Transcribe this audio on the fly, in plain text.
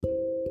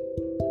Hi,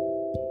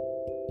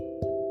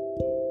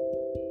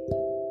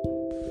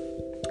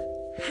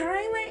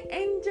 my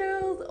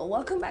angels!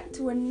 Welcome back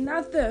to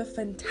another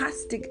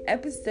fantastic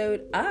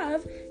episode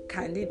of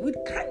Candid with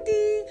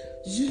Candy.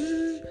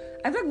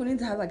 I feel like we need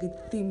to have like a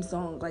theme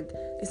song, like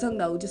a song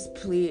that will just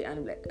play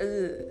and be like,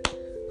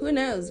 who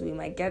knows? We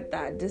might get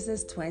that. This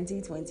is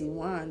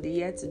 2021, the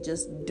year to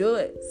just do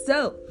it.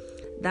 So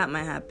that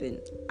might happen.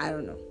 I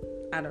don't know.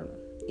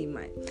 It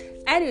might.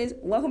 Anyways,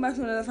 welcome back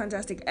to another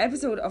fantastic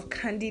episode of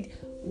Candid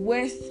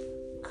with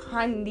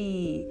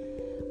Candy.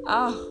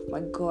 Oh my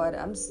God,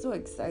 I'm so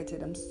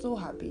excited. I'm so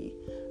happy.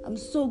 I'm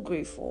so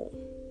grateful,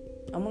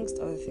 amongst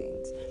other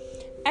things.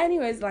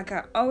 Anyways, like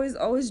I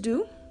always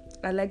do,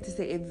 I'd like to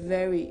say a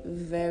very,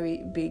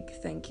 very big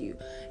thank you.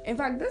 In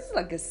fact, this is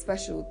like a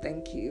special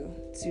thank you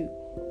to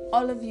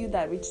all of you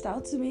that reached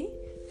out to me,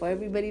 for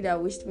everybody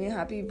that wished me a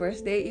happy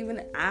birthday,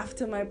 even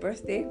after my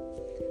birthday,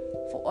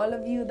 for all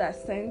of you that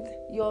sent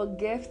your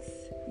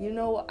gifts. You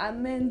know what I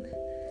mean,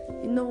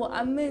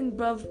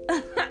 bruv.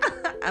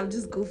 I'm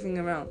just goofing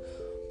around.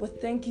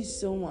 But thank you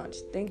so much.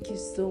 Thank you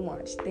so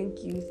much.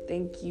 Thank you.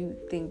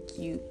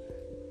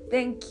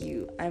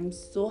 I'm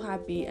so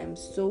happy. I'm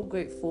so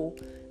grateful.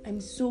 I'm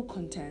so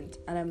content.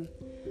 And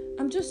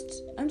I'm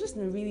just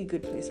in a really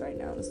good place right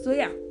now. So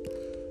yeah.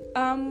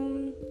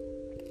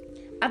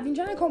 I've been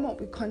trying to come up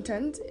with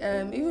content.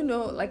 Even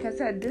though, like I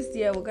said, this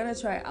year we're gonna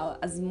try out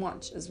as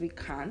much as we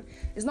can.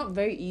 It's not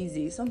very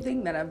easy.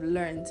 Something that I've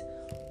learned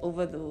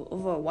over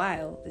a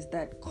while is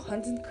that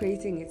content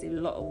creating is a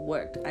lot of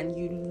work, and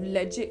you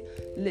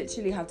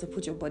literally have to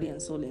put your body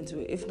and soul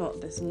into it. If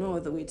not, there's no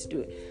other way to do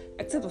it,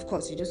 except of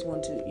course you just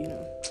want to,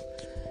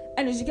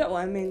 anyways, you get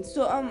what I mean.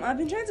 So I've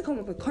been trying to come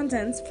up with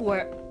content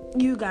for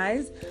you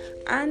guys,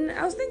 and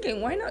I was thinking,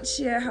 why not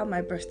share how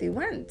my birthday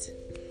went?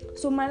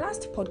 So my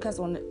last podcast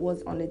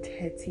was on the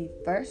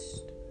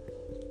 31st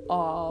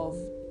of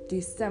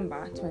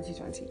December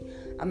 2020,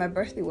 and my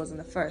birthday was on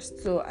the 1st.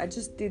 So I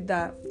just did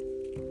that.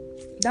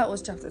 That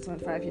was chapter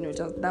 25,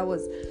 that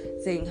was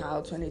saying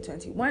how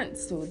 2020 went.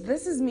 So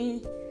this is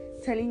me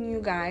telling you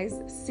guys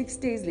 6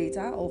 days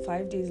later or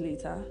 5 days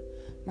later.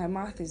 My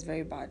math is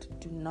very bad.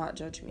 Do not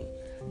judge me.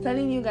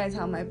 Telling you guys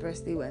how my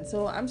birthday went.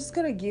 So I'm just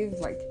going to give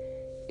like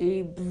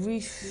a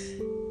brief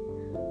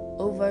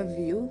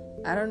overview.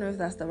 I don't know if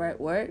that's the right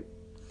word,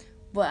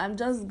 but I'm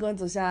just going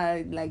to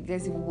share, like,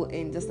 get people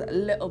in just a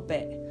little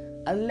bit,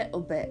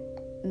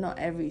 not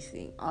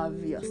everything,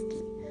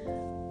 obviously.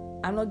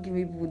 I'm not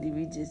giving people the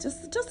regions,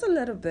 just a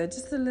little bit,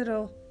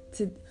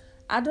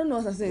 I don't know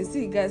what I'm saying.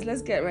 See, guys,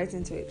 let's get right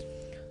into it.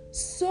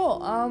 So,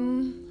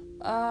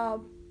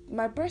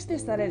 my birthday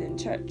started in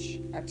church,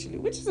 actually,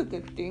 which is a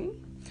good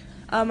thing.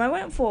 I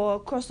went for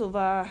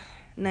crossover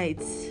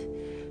night.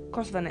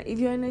 If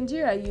you're in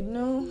Nigeria, you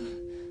know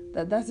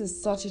that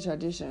is such a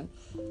tradition.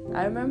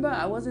 I remember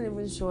I wasn't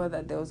even sure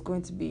that there was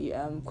going to be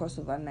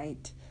crossover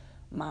night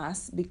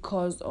mass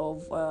because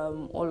of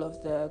all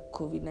of the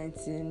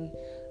COVID-19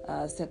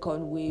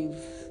 second wave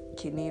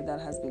kidney that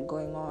has been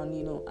going on,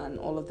 and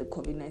all of the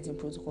COVID-19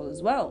 protocol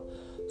as well.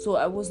 So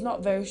I was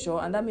not very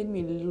sure, and that made me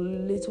a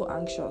little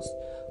anxious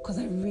because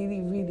I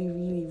really, really,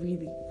 really,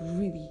 really,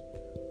 really,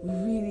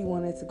 really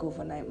wanted to go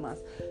for night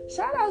mass.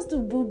 Shout outs to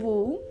Boo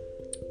Boo.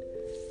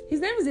 His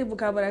name is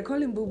Ebuka, but I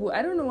call him Boo Boo.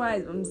 I don't know why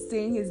I'm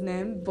saying his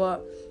name,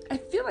 but I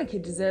feel like he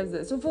deserves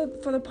it. So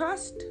for the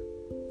past,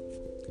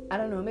 I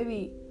don't know,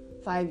 maybe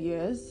 5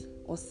 years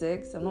or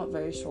 6, I'm not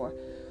very sure,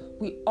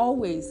 we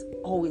always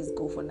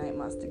go for night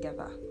mass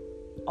together.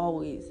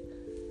 Always.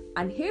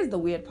 And here's the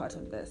weird part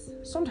of this.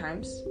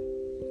 Sometimes,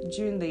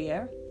 during the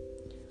year,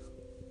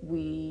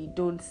 we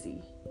don't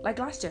see. Like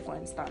last year, for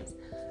instance,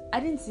 I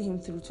didn't see him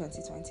through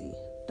 2020.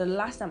 The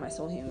last time I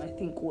saw him, I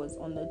think, was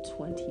on the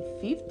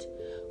 25th,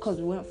 because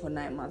we went for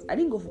night mass. I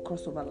didn't go for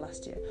crossover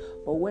last year,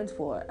 but went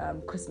for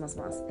Christmas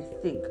mass, I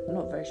think. I'm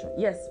not very sure.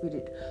 Yes, we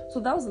did. So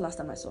that was the last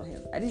time I saw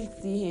him. I didn't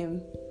see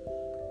him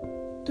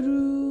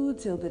through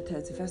till the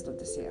 31st of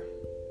this year.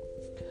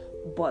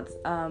 But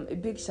a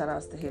big shout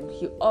out to him.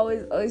 He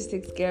always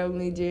takes care of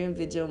me during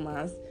vigil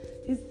mass.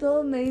 He's so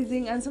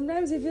amazing, and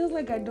sometimes it feels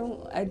like I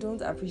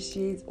don't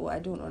appreciate or I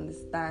don't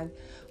understand.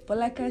 But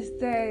like I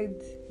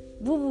said,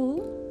 Boo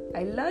Boo,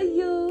 I love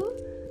you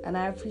and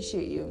I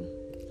appreciate you.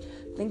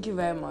 Thank you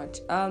very much.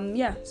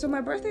 So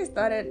my birthday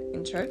started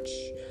in church.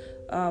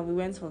 We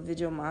went for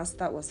vigil mass.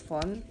 That was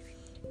fun.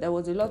 There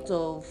was a lot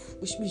of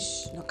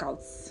wish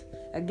knockouts.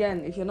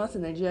 Again, if you're not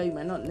in Nigeria, you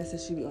might not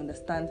necessarily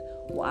understand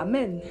what I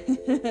mean.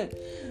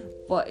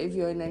 But if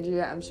you're in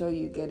Nigeria, I'm sure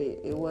you get it.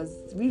 It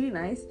was really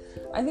nice.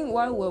 I think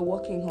while we were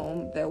walking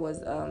home, there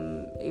was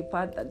a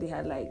part that they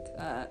had like,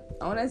 I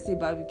want to say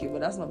barbecue,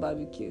 but that's not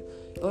barbecue.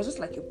 It was just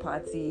like a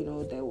party,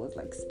 there was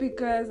like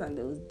speakers and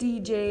there was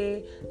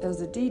DJ. There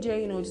was a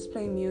DJ, just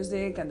playing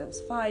music, and there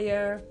was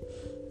fire.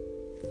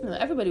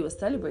 Everybody was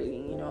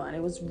celebrating, and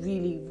it was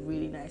really,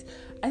 really nice.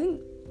 I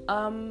think,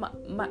 oh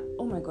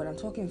my God, I'm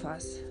talking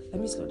fast. Let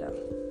me slow down.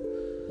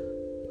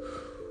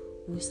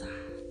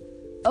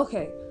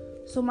 Okay,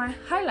 so my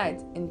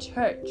highlight in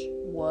church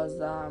was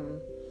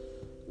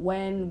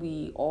when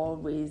we all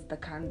raised the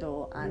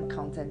candle and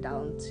counted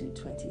down to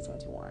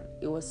 2021.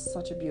 It was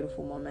such a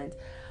beautiful moment.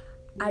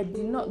 I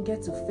did not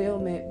get to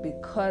film it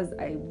because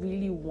I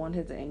really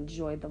wanted to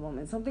enjoy the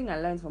moment. Something I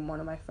learned from one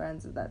of my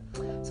friends is that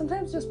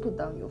sometimes just put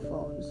down your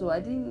phone. So I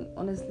didn't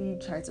honestly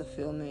try to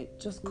film it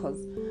just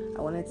because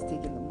I wanted to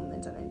take in the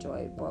moment and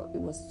enjoy it. But it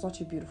was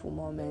such a beautiful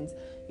moment.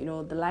 You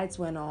know, the lights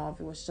went off.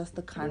 It was just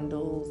the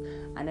candles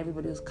and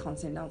everybody was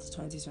counting down to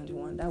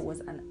 2021. That was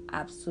an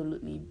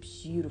absolutely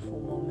beautiful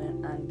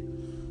moment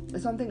and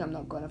it's something I'm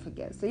not going to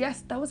forget. So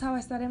yes, that was how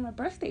I started my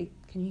birthday.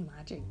 Can you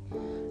imagine?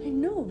 I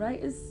know,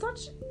 right?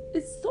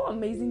 It's so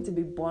amazing to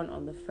be born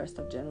on the 1st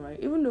of January,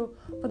 even though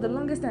for the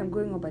longest time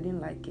growing up, I didn't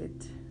like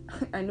it.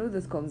 I know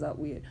this comes out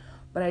weird,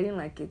 but I didn't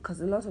like it because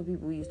a lot of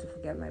people used to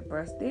forget my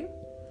birthday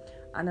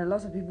and a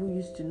lot of people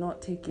used to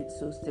not take it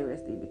so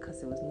seriously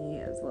because it was New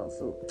Year as well.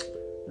 So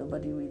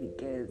nobody really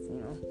cares, you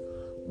know.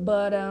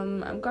 But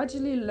I'm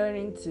gradually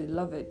learning to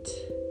love it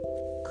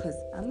because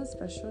I'm a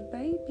special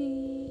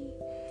baby.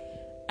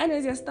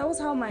 Anyways, yes, that was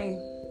how my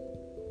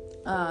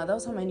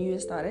New Year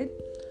started.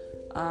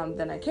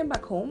 Then I came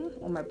back home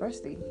on my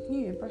birthday, New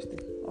Year birthday.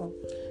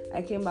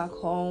 I came back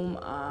home.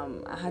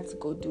 I had to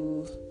go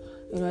do,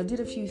 I did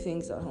a few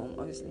things at home,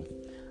 obviously,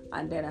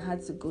 and then I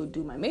had to go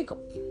do my makeup.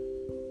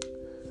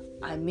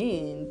 I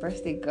mean,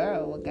 birthday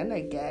girl, we're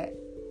gonna get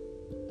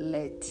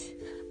lit.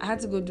 I had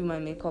to go do my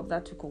makeup.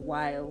 That took a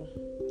while,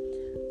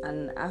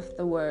 and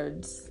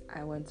afterwards,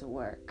 I went to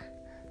work.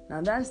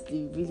 Now that's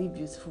the really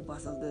beautiful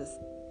part of this.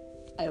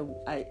 I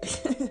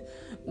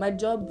my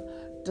job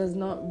does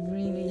not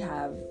really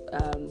have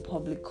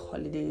public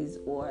holidays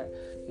or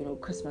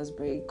Christmas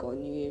break or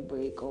New Year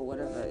break or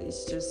whatever.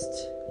 It's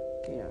just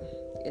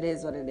it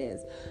is what it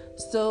is.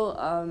 So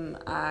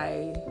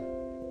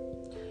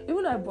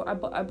even though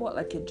I bought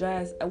like a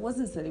dress, I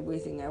wasn't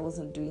celebrating, I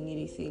wasn't doing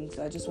anything,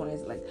 so I just wanted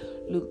to like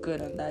look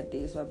good on that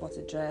day. So I bought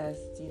a dress,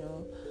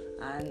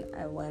 and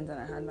I went and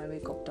I had my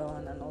makeup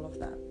done and all of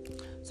that.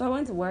 So I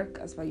went to work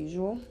as per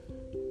usual.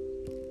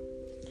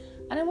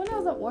 And then when I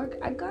was at work,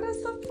 I got a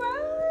surprise.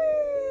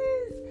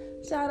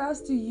 Shout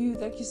outs to you.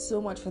 Thank you so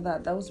much for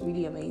that. That was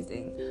really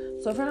amazing.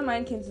 So a friend of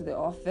mine came to the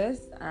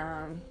office.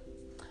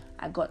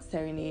 I got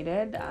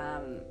serenaded.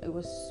 It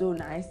was so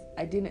nice.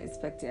 I didn't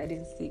expect it. I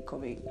didn't see it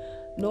coming.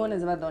 No one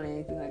has ever done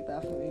anything like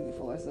that for me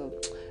before. So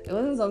it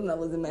wasn't something that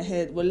was in my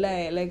head. But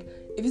like,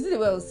 if you see the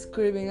way I was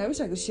screaming, I wish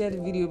I could share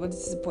the video, but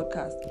this is a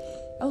podcast.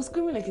 I was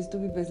screaming like a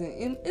stupid person.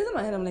 In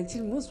my head, I'm like,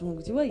 Chidi, what's wrong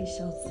with you? Why are you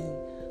shouting?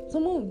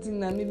 Someone would think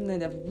that maybe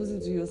they're proposing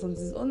to you or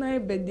something. It's on my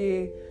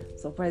birthday.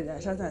 Surprise! I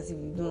shouted as if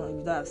you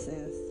don't have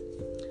sense.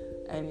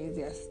 Anyways,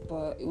 yes,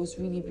 but it was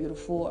really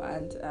beautiful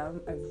and I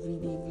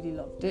really, really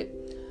loved it.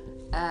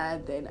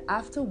 And then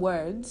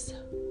afterwards,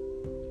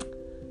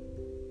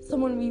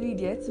 someone really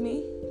dear to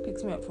me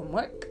picked me up from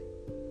work.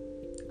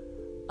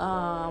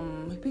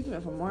 He picked me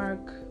up from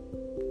work.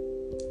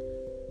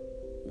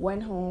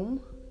 Went home.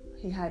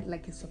 He had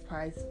like a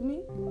surprise for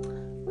me,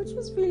 which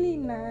was really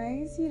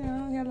nice. He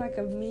had like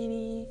a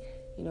mini,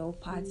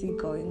 party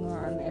going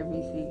on,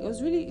 everything. It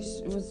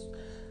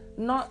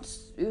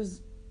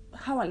was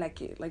how I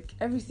like it. Like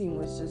everything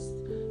was just,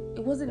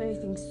 it wasn't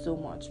anything so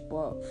much,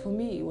 but for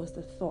me it was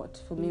the thought.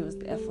 For me it was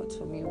the effort.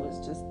 For me it was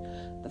just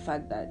the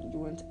fact that you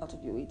went out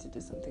of your way to do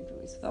something for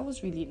me. So that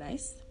was really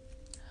nice.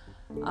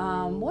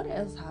 What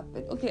else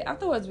happened? Okay,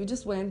 afterwards we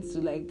just went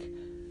to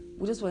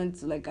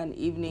like an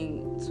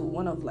evening to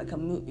one of like a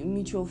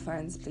mutual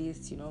friend's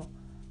place,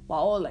 we're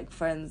all like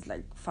friends,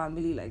 like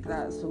family like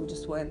that. So we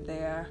just went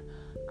there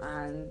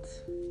and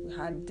we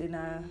had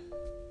dinner,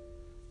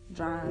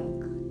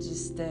 drank,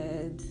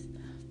 gisted,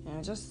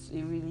 just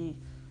a really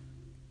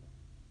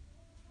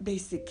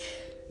basic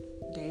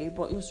day,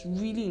 but it was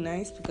really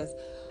nice because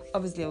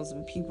obviously I was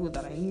with people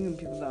that I knew and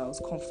people that I was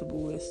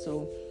comfortable with.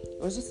 So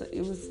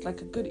it was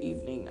like a good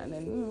evening. And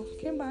then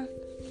came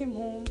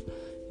home,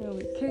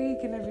 with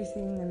cake and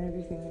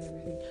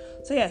everything.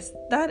 So yes,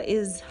 that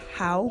is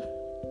how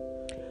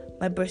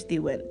my birthday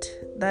went.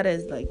 That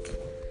is like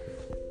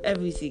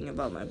everything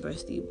about my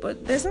birthday.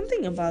 But there's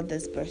something about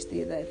this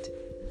birthday that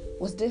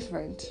was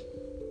different.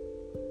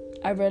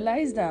 I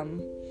realized on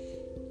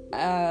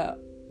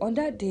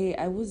that day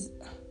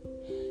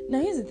now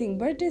here's the thing,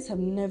 birthdays have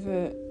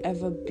never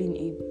ever been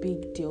a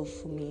big deal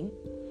for me,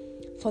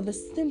 for the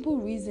simple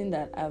reason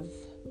that I've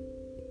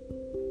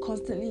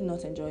constantly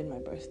not enjoyed my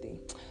birthday.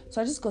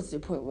 So I just got to the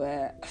point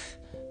where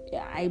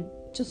I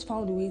just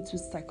found a way to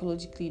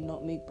psychologically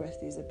not make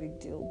birthdays a big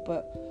deal.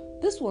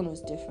 But this one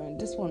was different.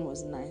 This one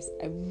was nice.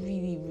 I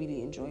really,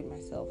 really enjoyed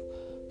myself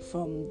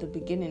from the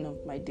beginning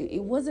of my day.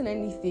 It wasn't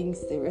anything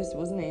serious. It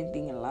wasn't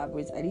anything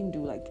elaborate. I didn't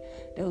do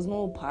there was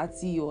no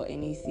party or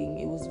anything.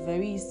 It was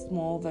very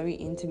small, very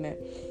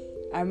intimate.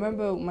 I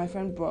remember my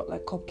friend brought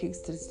like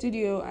cupcakes to the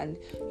studio and,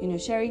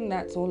 sharing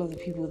that to all of the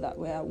people that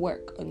were at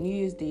work on New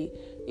Year's Day.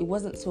 It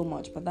wasn't so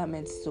much, but that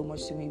meant so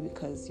much to me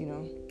because,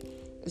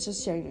 it's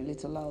just sharing a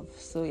little love.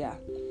 So yeah,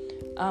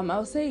 I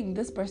was saying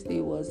this birthday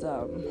was,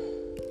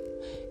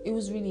 it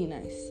was really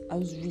nice. I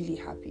was really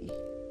happy.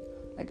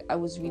 Like, I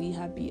was really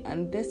happy.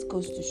 And this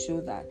goes to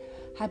show that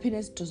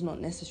happiness does not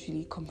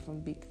necessarily come from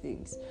big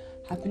things.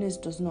 Happiness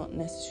does not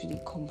necessarily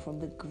come from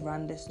the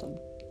grandest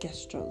of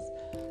gestures.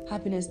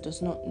 Happiness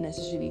does not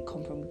necessarily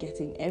come from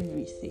getting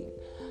everything.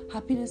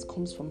 Happiness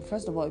comes from,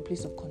 first of all, a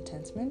place of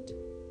contentment.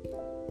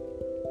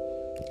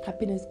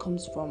 Happiness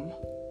comes from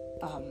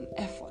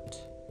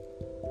effort.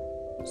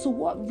 So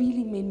what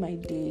really made my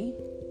day,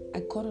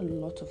 I got a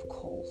lot of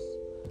calls.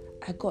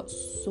 I got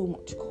so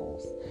much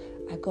calls.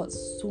 I got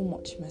so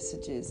much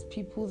messages.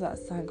 People that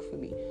sang for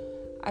me.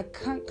 I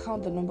can't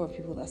count the number of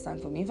people that sang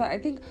for me. In fact, I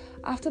think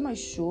after my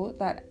show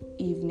that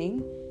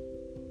evening,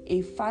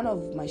 a fan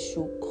of my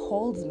show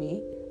called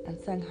me and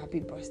sang happy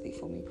birthday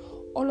for me.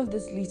 All of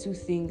these little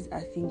things are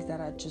things that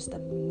are just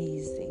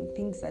amazing.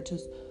 Things that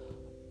just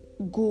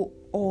go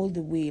all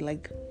the way.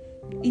 Like,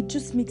 it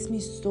just makes me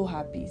so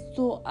happy.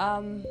 So,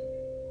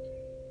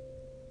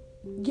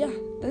 yeah,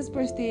 this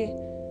birthday,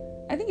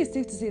 I think it's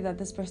safe to say that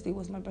this birthday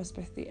was my best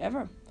birthday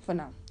ever. For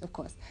now, of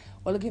course.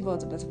 We're looking forward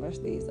to better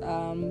birthdays.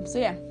 So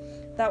yeah,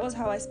 that was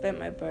how I spent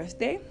my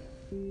birthday.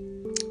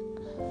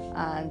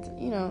 And,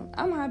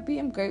 I'm happy,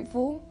 I'm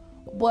grateful.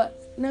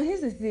 But now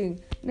here's the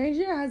thing.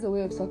 Nigeria has a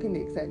way of sucking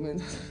the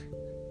excitement.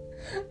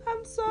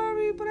 I'm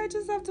sorry, but I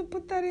just have to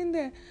put that in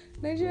there.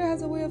 Nigeria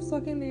has a way of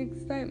sucking the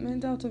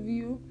excitement out of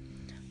you.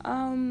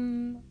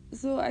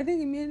 So I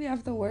think immediately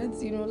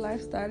afterwards,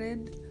 life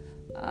started.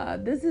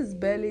 Today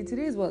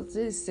is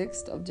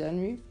 6th of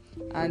January.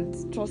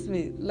 And trust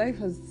me, life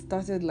has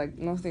started like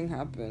nothing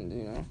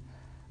happened,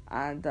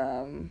 And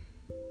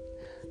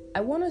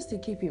I want us to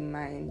keep in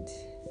mind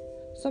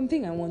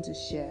something I want to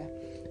share.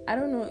 I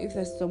don't know if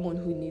there's someone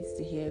who needs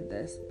to hear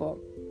this, but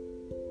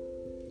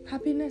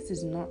happiness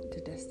is not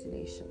the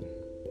destination.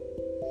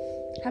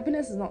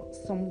 Happiness is not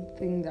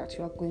something that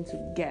you are going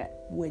to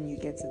get when you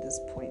get to this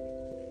point.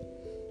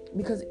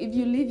 Because if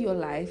you live your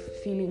life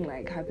feeling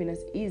like happiness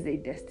is a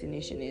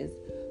destination, is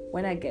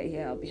when I get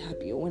here, I'll be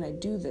happy. Or when I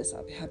do this,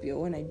 I'll be happy.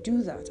 Or when I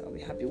do that, I'll be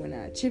happy. When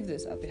I achieve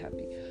this, I'll be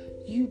happy.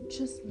 You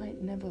just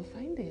might never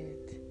find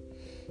it.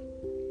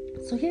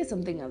 So here's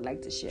something I'd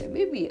like to share.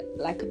 Maybe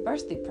like a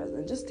birthday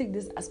present. Just take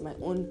this as my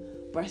own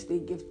birthday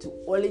gift to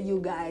all of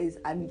you guys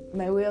and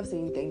my way of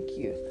saying thank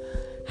you.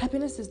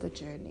 Happiness is the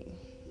journey.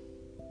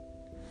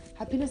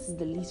 Happiness is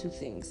the little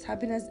things.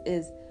 Happiness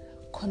is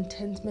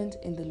contentment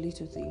in the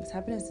little things.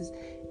 Happiness is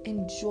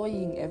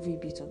enjoying every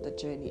bit of the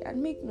journey.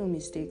 And make no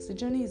mistakes, the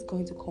journey is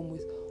going to come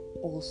with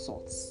all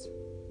sorts.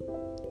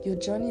 Your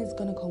journey is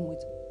going to come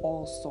with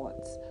all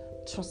sorts.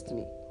 Trust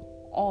me,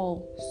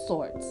 all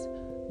sorts.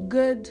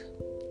 Good,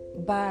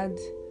 bad,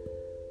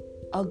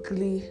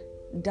 ugly,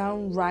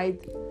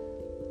 downright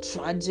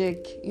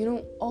tragic,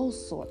 all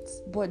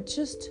sorts. But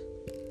just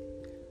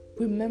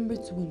remember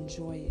to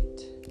enjoy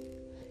it.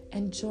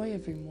 Enjoy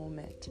every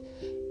moment.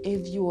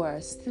 If you are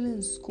still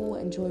in school,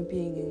 enjoy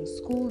being in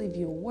school. If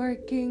you're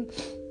working,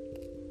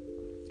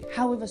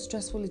 however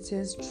stressful it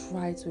is,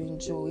 try to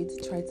enjoy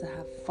it. Try to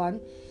have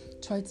fun.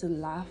 Try to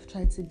laugh.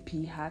 Try to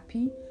be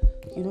happy.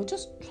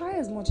 Just try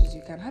as much as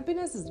you can.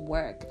 Happiness is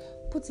work.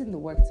 Put in the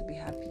work to be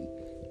happy.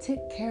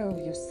 Take care of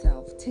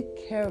yourself.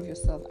 Take care of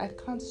yourself. I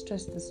can't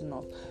stress this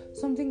enough.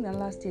 Something that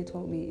last year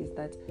taught me is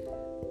that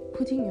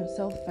putting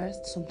yourself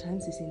first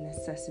sometimes is a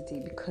necessity,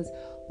 because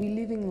we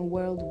live in a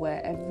world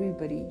where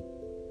everybody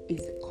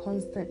is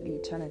constantly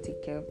trying to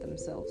take care of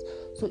themselves.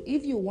 So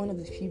if you're one of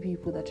the few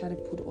people that try to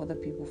put other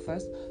people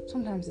first,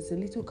 sometimes it's a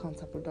little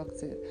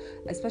counterproductive,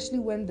 especially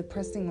when the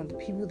pressing on the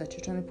people that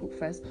you're trying to put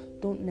first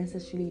don't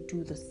necessarily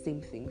do the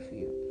same thing for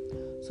you.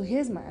 So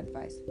here's my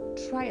advice.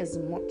 Try as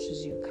much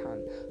as you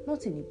can,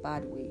 not in a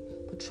bad way,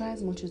 but try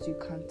as much as you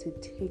can to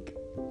take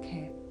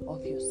care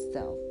of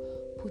yourself.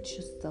 Put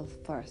yourself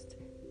first.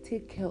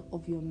 Take care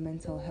of your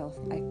mental health.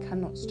 I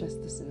cannot stress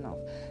this enough.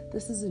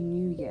 This is a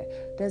new year.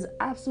 There's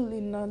absolutely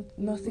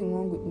nothing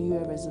wrong with New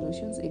Year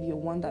resolutions if you're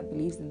one that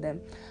believes in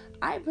them.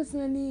 I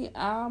personally,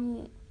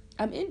 I'm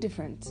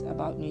indifferent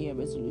about New Year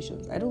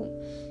resolutions. I don't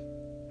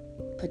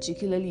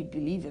particularly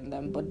believe in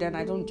them, but then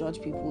I don't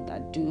judge people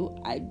that do.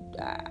 I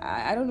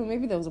don't know,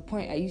 maybe there was a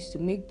point I used to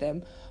make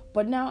them,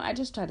 but now I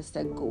just try to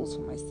set goals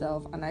for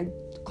myself and I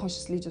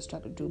consciously just try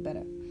to do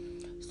better.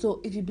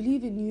 So if you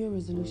believe in New Year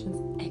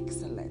resolutions,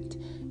 excellent.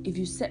 If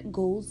you set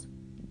goals,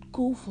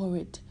 go for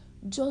it.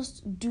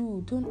 Just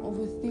do. Don't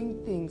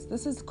overthink things.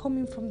 This is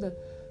coming from the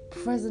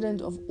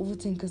president of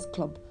Overthinkers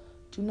Club.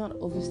 Do not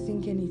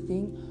overthink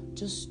anything.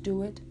 Just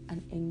do it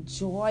and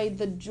enjoy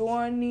the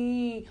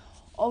journey.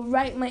 All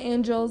right, my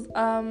angels.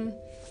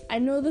 I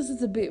know this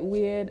is a bit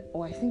weird,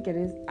 or I think it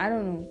is. I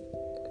don't know.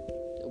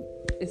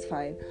 It's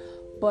fine.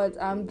 But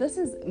this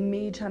is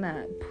me trying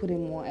to put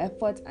in more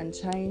effort and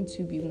trying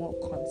to be more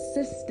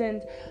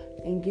consistent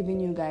in giving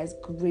you guys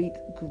great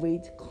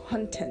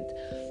content.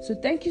 So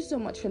thank you so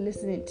much for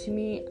listening to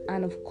me.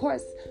 And of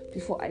course,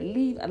 before I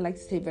leave, I'd like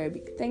to say a very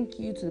big thank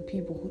you to the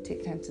people who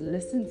take time to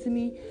listen to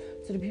me,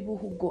 to the people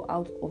who go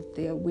out of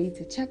their way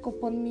to check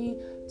up on me,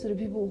 to the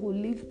people who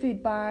leave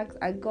feedbacks.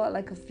 I got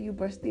like a few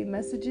birthday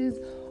messages.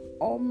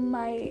 all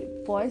my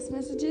voice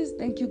messages.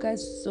 Thank you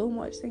guys so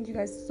much. Thank you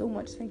guys so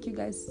much. Thank you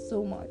guys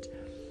so much.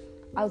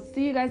 I'll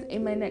see you guys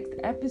in my next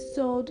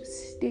episode.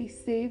 Stay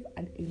safe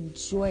and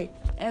enjoy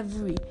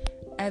every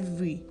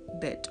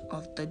bit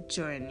of the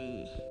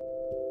journey.